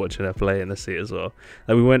loved watching her play in the sea as well.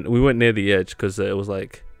 Like we went near the edge because it was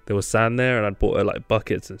like there was sand there, and I'd bought her like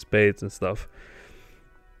buckets and spades and stuff,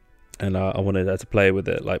 and I wanted her to play with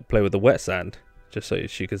it, like play with the wet sand, just so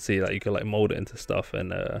she could see like you could like mold it into stuff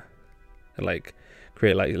and like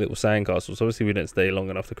create like little sandcastles. Obviously we didn't stay long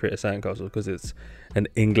enough to create a sandcastle because it's an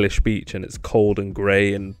English beach and it's cold and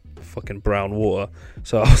grey and fucking brown water,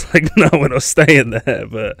 so I was like, no, we're not staying there.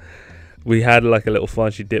 But we had like a little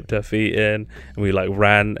fun. She dipped her feet in and we like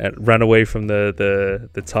ran away from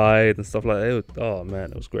the tide and stuff like that. Oh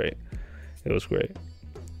man, it was great. It was great.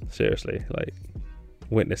 Seriously, like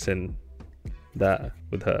witnessing that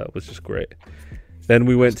with her was just great. Then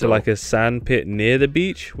we went to like a sand pit near the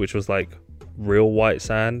beach, which was like real white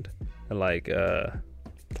sand and like it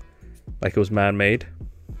was man-made.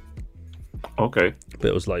 Okay. But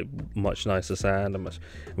it was like much nicer sand and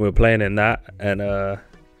we were playing in that, and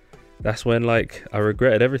that's when like I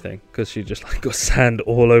regretted everything because she just like got sand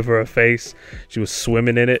all over her face. She was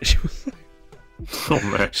swimming in it. She was like, oh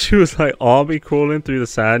man. She was like army crawling through the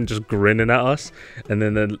sand, just grinning at us, and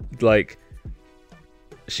then like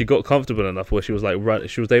she got comfortable enough where she was like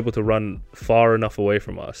she was able to run far enough away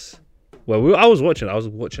from us. Well, I was watching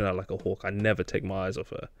her like a hawk. I never take my eyes off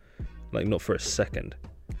her, like not for a second,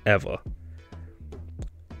 ever.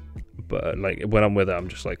 but like when I'm with her, I'm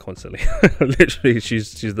just like constantly. Literally,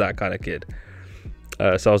 she's that kind of kid.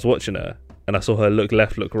 So I was watching her, and I saw her look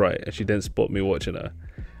left, look right, and she didn't spot me watching her.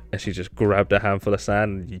 And she just grabbed a handful of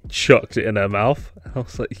sand and chucked it in her mouth. And I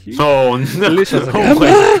was like, oh no! I was like, oh my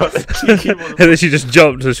god! And then she just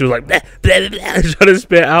jumped and she was like, blah, blah, blah, blah, trying to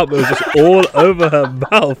spit it out, but it was just all over her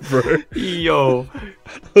mouth, bro. Yo, I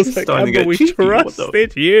was like, Amber, we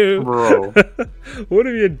trusted you, bro. What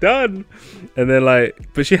have you done? And then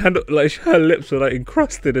but she had her lips were like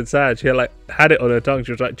encrusted in sand. She had it on her tongue.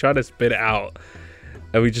 She was like trying to spit it out.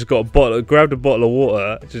 And we just grabbed a bottle of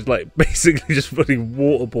water, just like basically just putting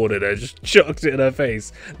waterboarded her, just chucked it in her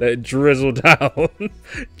face, let it drizzle down,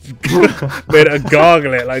 made her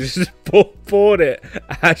gargle it, like just poured it.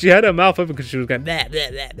 She had her mouth open because she was going blah,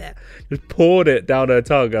 blah, blah, blah. Just poured it down her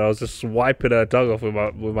tongue, and I was just swiping her tongue off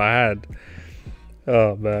with my hand.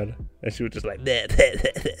 Oh man! And she was just like blah, blah,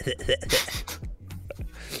 blah, blah.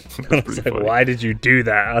 I was like, why did you do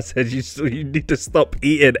that? I said, you need to stop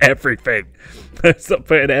eating everything. Stop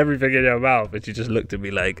putting everything in your mouth. And she just looked at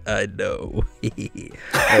me like, I know. She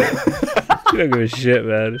don't give a shit,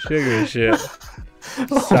 man. She don't give a shit.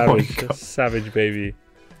 Savage baby.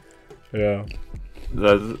 Yeah.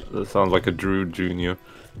 That sounds like a Drew Jr.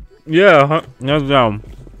 Yeah, that's down.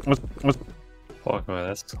 Fuck man,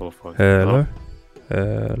 that's so fucking. Hello?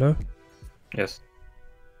 Hello? Yes.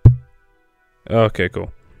 Okay,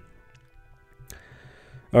 cool.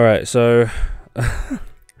 All right, so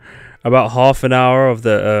about half an hour of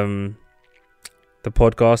the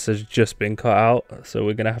podcast has just been cut out, so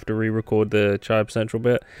we're gonna have to re-record the Tribe Central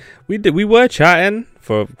bit. We were chatting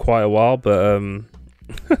for quite a while, but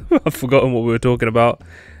I've forgotten what we were talking about.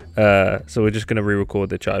 So we're just gonna re-record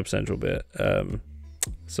the Tribe Central bit.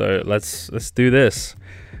 So let's do this.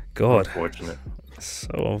 God, unfortunate. So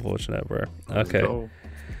unfortunate, bro. Okay.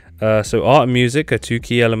 So art and music are two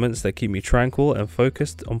key elements that keep me tranquil and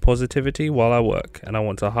focused on positivity while I work, and I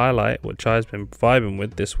want to highlight what CHY's been vibing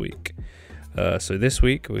with this week. So this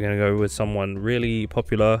week we're going to go with someone really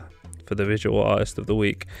popular for the visual artist of the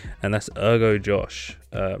week, and that's Ergo Josh.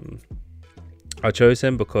 I chose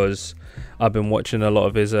him because I've been watching a lot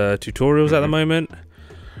of his tutorials at the moment.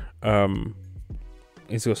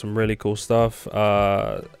 He's got some really cool stuff.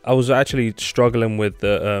 I was actually struggling with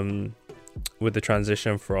the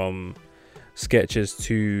transition from sketches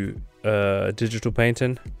to digital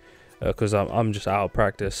painting because I'm just out of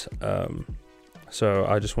practice. So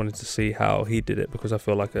I just wanted to see how he did it because I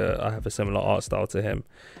feel like I have a similar art style to him,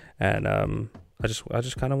 and I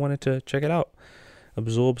just kind of wanted to check it out,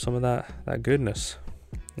 absorb some of that goodness.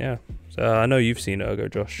 Yeah. So I know you've seen Ergo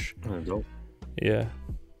Josh. Yeah.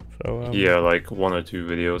 So yeah, like 1 or 2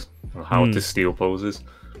 videos on how to steal poses.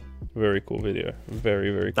 Very cool video.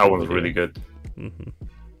 Very, very cool. That one's video. really good. Mm-hmm.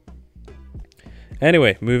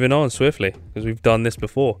 Anyway, moving on swiftly because we've done this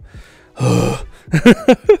before. Song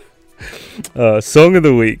of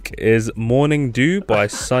the week is Morning Dew by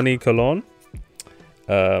Sunny Colon.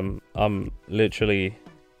 I'm literally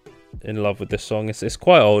in love with this song. It's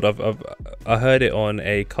quite old. I heard it on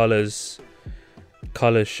a Colors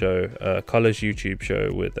show, Colors YouTube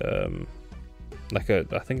show with I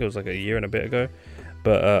think it was like a year and a bit ago.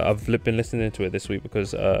 But I've been listening to it this week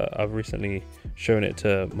because I've recently shown it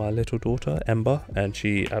to my little daughter, Ember, and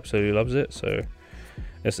she absolutely loves it. So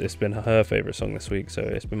it's been her favourite song this week. So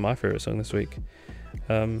it's been my favourite song this week.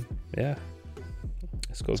 Yeah.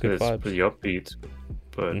 It's got good vibes. It's pretty upbeat,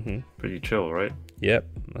 but pretty chill, right? Yep,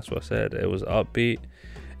 that's what I said. It was upbeat.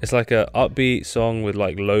 It's like a upbeat song with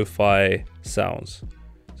like lo-fi sounds.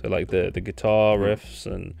 So like the guitar riffs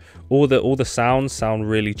and all the sounds sound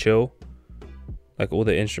really chill. Like all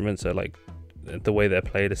the instruments are like the way they're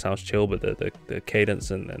played, it sounds chill, but the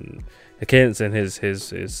cadence and the cadence in his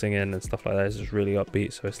singing and stuff like that is just really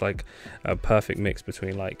upbeat. So it's like a perfect mix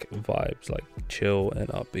between like vibes, like chill and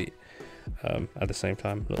upbeat at the same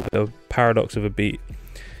time. A little bit of paradox of a beat.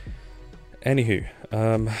 Anywho,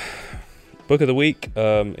 book of the week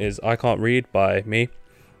is I Can't Read by me.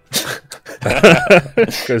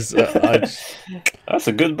 Because that's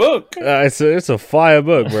a good book. It's a fire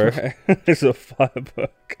book, bro. It's a fire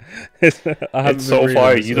book. It's so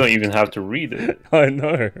fire you don't even have to read it. I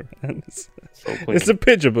know, man. It's a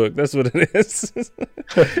picture book. That's what it is.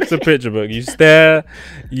 It's a picture book. You stare,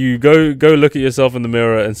 you go look at yourself in the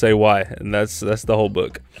mirror and say why, and that's the whole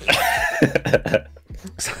book.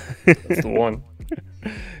 That's the one.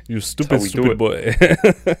 You stupid boy.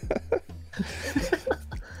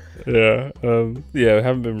 Yeah, I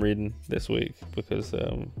haven't been reading this week because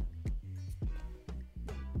I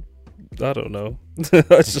don't know.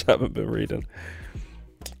 I just haven't been reading.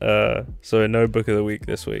 So no book of the week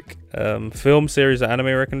this week. Film series or anime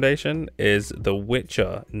recommendation is The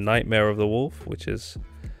Witcher: Nightmare of the Wolf, which is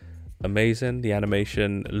amazing. The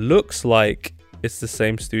animation looks like it's the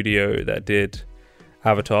same studio that did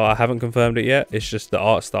Avatar. I haven't confirmed it yet. It's just the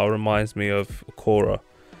art style reminds me of Korra.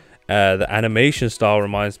 The animation style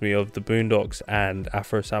reminds me of the Boondocks and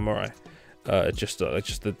Afro Samurai. I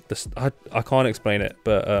can't explain it,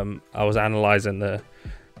 but I was analyzing the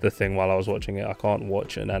thing while I was watching it. I can't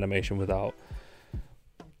watch an animation without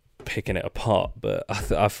picking it apart, but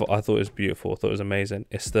I thought it was beautiful. I thought it was amazing.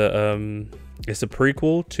 It's a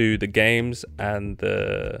prequel to the games and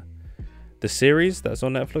the series that's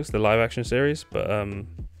on Netflix, the live action series. But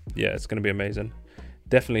yeah, it's gonna be amazing.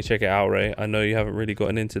 Definitely check it out, Ray. I know you haven't really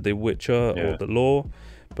gotten into The Witcher or the lore,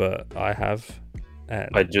 but I have. And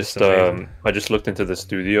I just looked into the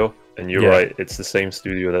studio, and you're right. It's the same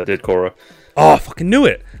studio that did Korra. Oh, I fucking knew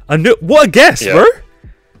it. What a guess, bro.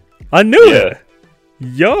 I knew it.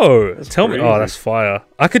 Yo, that's tell crazy. Me. Oh, that's fire.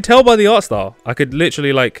 I could tell by the art style. I could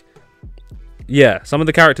literally some of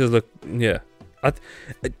the characters look. Yeah.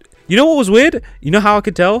 You know what was weird? You know how I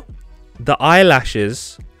could tell? The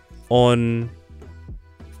eyelashes on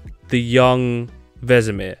the young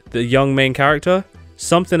Vesemir, the young main character.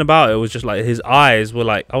 Something about it was just like his eyes were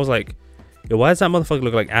like. I was like, yo, why does that motherfucker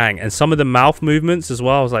look like Aang? And some of the mouth movements as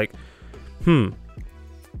well. I was like,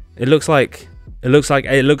 It looks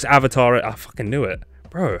Avatar. I fucking knew it,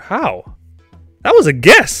 bro. How? That was a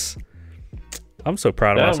guess. I'm so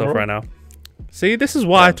proud of myself right now. See, this is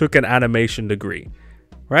why I took an animation degree,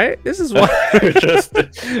 right? This is why.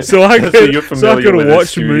 so I could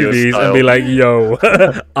watch movies style. And be like, yo,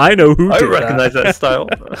 I know who. I recognize that style.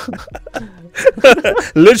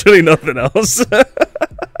 Literally nothing else.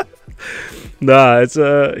 Nah, it's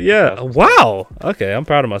wow. Okay, I'm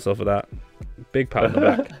proud of myself for that. Big pat on the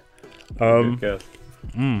back.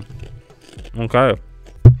 Okay.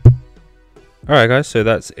 Alright guys, so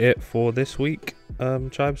that's it for this week.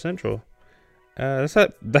 Chibe Central.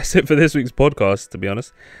 That's it for this week's podcast, to be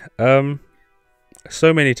honest.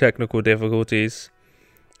 So many technical difficulties.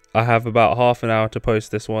 I have about half an hour to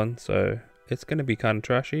post this one, so it's gonna be kind of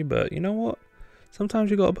trashy, but you know what?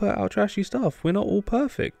 Sometimes you gotta put out trashy stuff. We're not all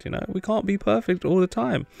perfect, you know? We can't be perfect all the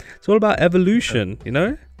time. It's all about evolution, you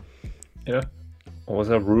know? Yeah. Always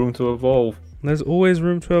have room to evolve. There's always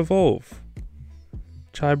room to evolve.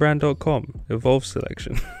 Chaibrand.com. Evolve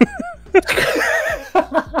selection.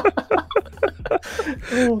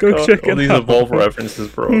 Go check it out. All these evolve references,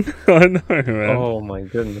 bro. I know, man. Oh my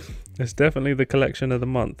goodness. It's definitely the collection of the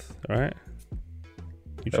month, right?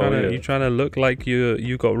 You trying to look like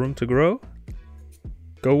you got room to grow?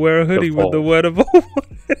 Go wear a hoodie evolve. with the word evolve.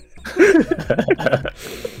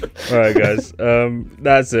 Alright guys.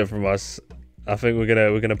 That's it from us. I think we're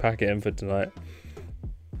gonna pack it in for tonight.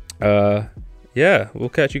 Yeah, we'll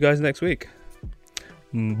catch you guys next week.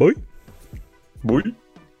 Bye. Bye.